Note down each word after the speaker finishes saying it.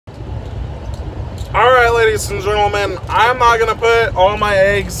Alright, ladies and gentlemen, I'm not going to put all my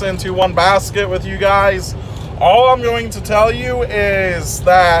eggs into one basket with you guys. All I'm going to tell you is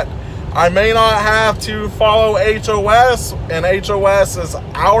that I may not have to follow HOS, and HOS is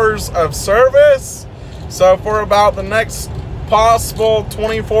hours of service. So for about the next possible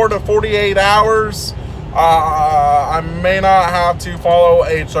 24 to 48 hours, I may not have to follow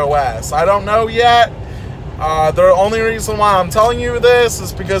HOS. I don't know yet. The only reason why I'm telling you this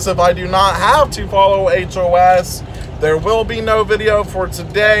is because if I do not have to follow HOS, there will be no video for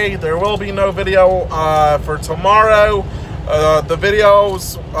today. There will be no video for tomorrow. The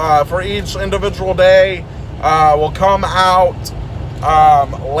videos for each individual day will come out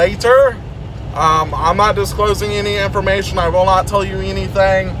later. I'm not disclosing any information. I will not tell you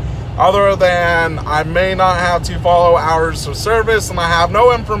anything other than I may not have to follow hours of service, and I have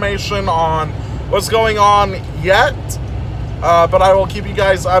no information on what's going on yet, but I will keep you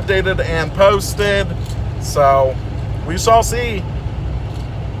guys updated and posted, so we shall see.